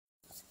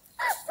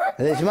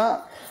Reshma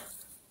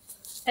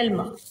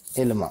Elma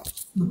इल्मा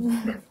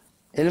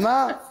इल्मा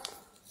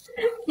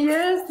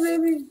yes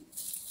baby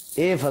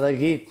ए फर्क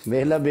ही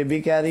वेला baby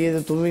कह रही है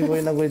तो तुम भी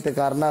कोई ना कोई तो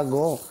करना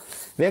गो।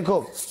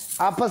 देखो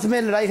आपस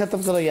में लड़ाई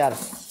खत्म करो यार।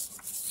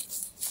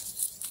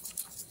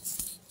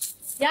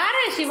 यार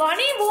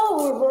शिवानी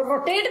वो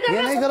रोटेट कर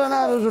ये नहीं करो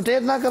ना,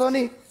 रोटेट ना करो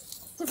नहीं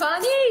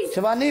शिवानी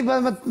शिवानी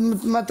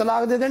मैं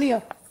तलाक दे देनी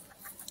है।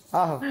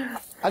 आहो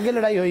आगे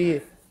लड़ाई हुई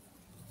है।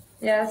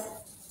 यस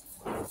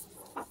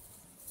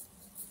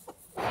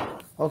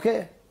ओके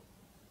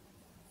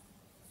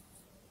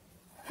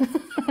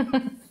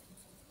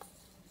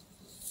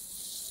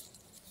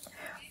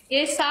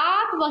ये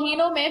 7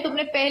 महीनों में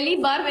तुमने पहली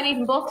बार मेरे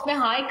इनबॉक्स में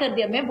हाई कर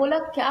दिया। मैं बोला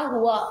क्या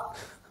हुआ,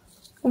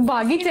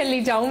 भागी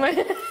चली जाऊं मैं।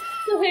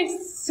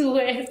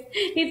 सुए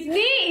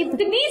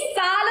इतनी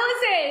सालों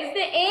से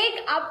इसने एक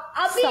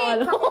अभी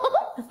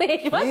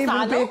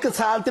नहीं एक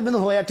साल तो मैंने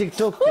होया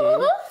टिकटॉक पे।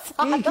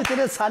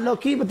 कितने सालों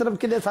की मतलब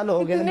कितने साल हो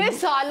गए? कितने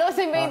सालों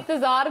से मैं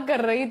इंतजार कर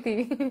रही थी।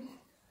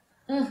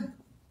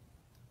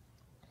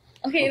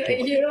 Okay,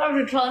 you don't have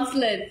to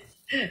translate.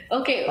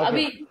 Okay,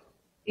 अभी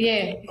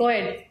go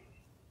ahead.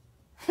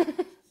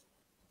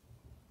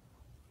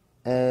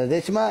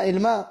 Reshma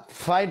इल्मा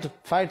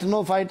fight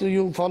no fight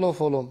you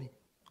follow me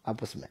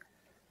आपस में।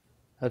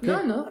 Okay?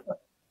 No,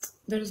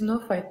 there is no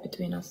fight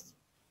between us.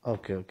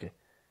 Okay.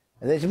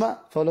 Reshma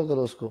follow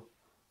करो उसको।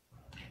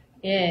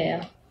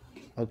 Yeah.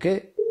 Okay,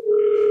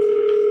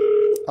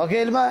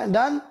 इल्मा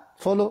done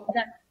follow.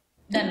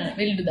 Done.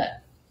 We'll do that.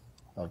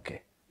 Okay,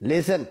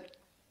 listen.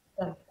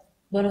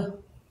 बोलो।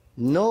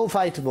 No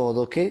fight both,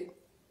 okay?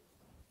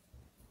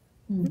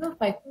 No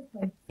fight.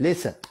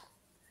 Listen.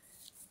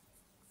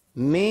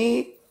 Me,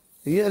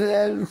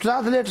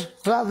 translate.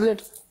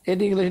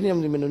 AD English नहीं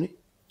हमने मैंने नहीं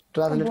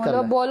translate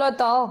करना। बोलो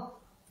तो।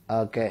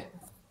 ओके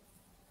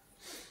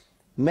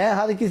मैं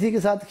हर किसी के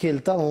साथ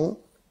खेलता हूँ,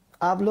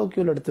 आप लोग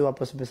क्यों लड़ते हो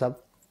आपस में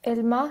सब?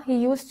 Elma, he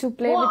used to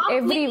play with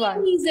everyone.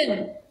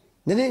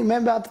 नहीं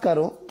मैं बात कर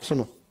रहा हूँ,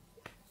 सुनो।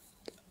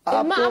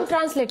 Elma, I'm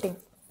translating.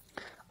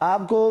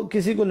 आपको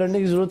किसी को लड़ने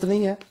की जरूरत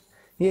नहीं है।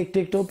 ये एक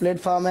टिकटॉक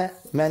प्लेटफॉर्म है,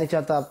 मैं नहीं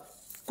चाहता आप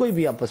कोई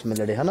भी आपस में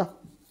लड़े, है ना?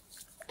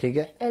 ठीक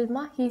है।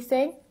 Elma, he's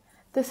saying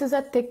this is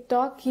a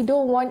TikTok. He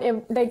don't want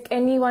like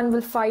anyone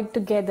will fight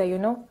together, you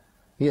know.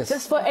 Yes.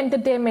 Just for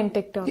entertainment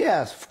TikTok.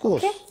 Yes, of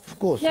course. Okay? Of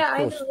course. Yeah, of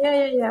course. I know.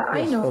 Yeah. I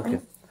Yes, know. Okay.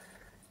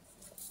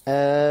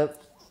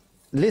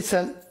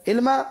 Listen,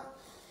 Ilma.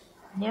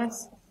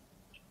 Yes.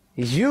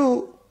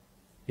 You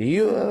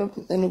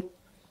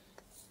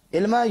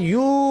Ilma,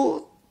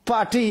 you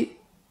party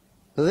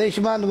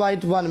Reshma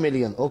invite 1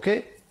 million,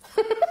 okay?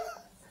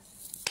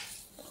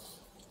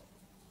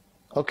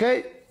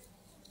 Okay?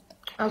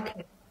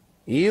 Okay.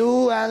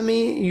 You and me,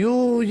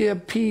 you ये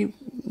भी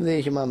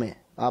रेशमा में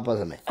आपस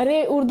में।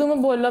 अरे उर्दू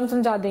में बोल लो, हम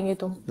समझा देंगे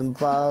तुम।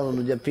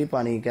 जब भी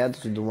पानी कह तो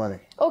सिद्धू ने।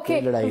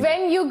 Okay,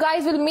 when you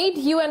guys will meet,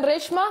 you and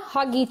Reshma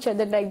hug each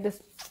other like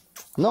this.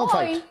 No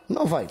fight.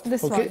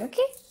 This okay? one,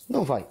 okay?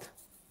 No fight.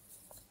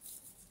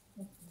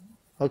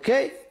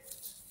 Okay?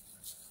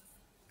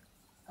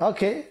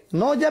 Okay.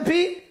 No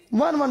जफी,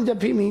 one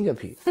जफी मी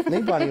जफी।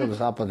 नहीं पानी को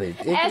तो आप पता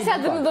ऐसा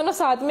दोनों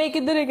साथ में, एक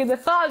इधर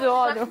आ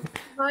जाओ।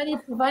 Vani,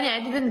 I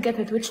didn't get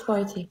it. Which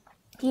party?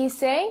 He's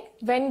saying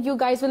when you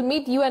guys will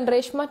meet, you and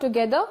Reshma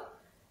together,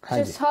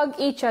 just hug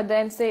each other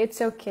and say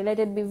it's okay, let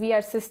it be, we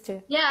are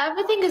sisters. Yeah,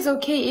 everything is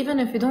okay. Even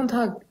if you don't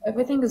hug,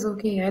 everything is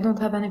okay. I don't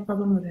have any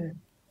problem with her.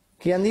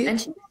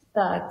 And she knows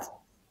that.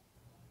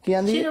 She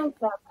knows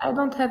that. I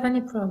don't have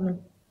any problem.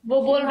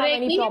 वो बोल रहे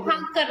हैं कि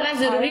हग करना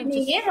जरूरी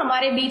नहीं है,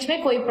 हमारे बीच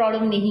में कोई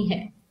प्रॉब्लम नहीं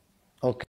है। Okay.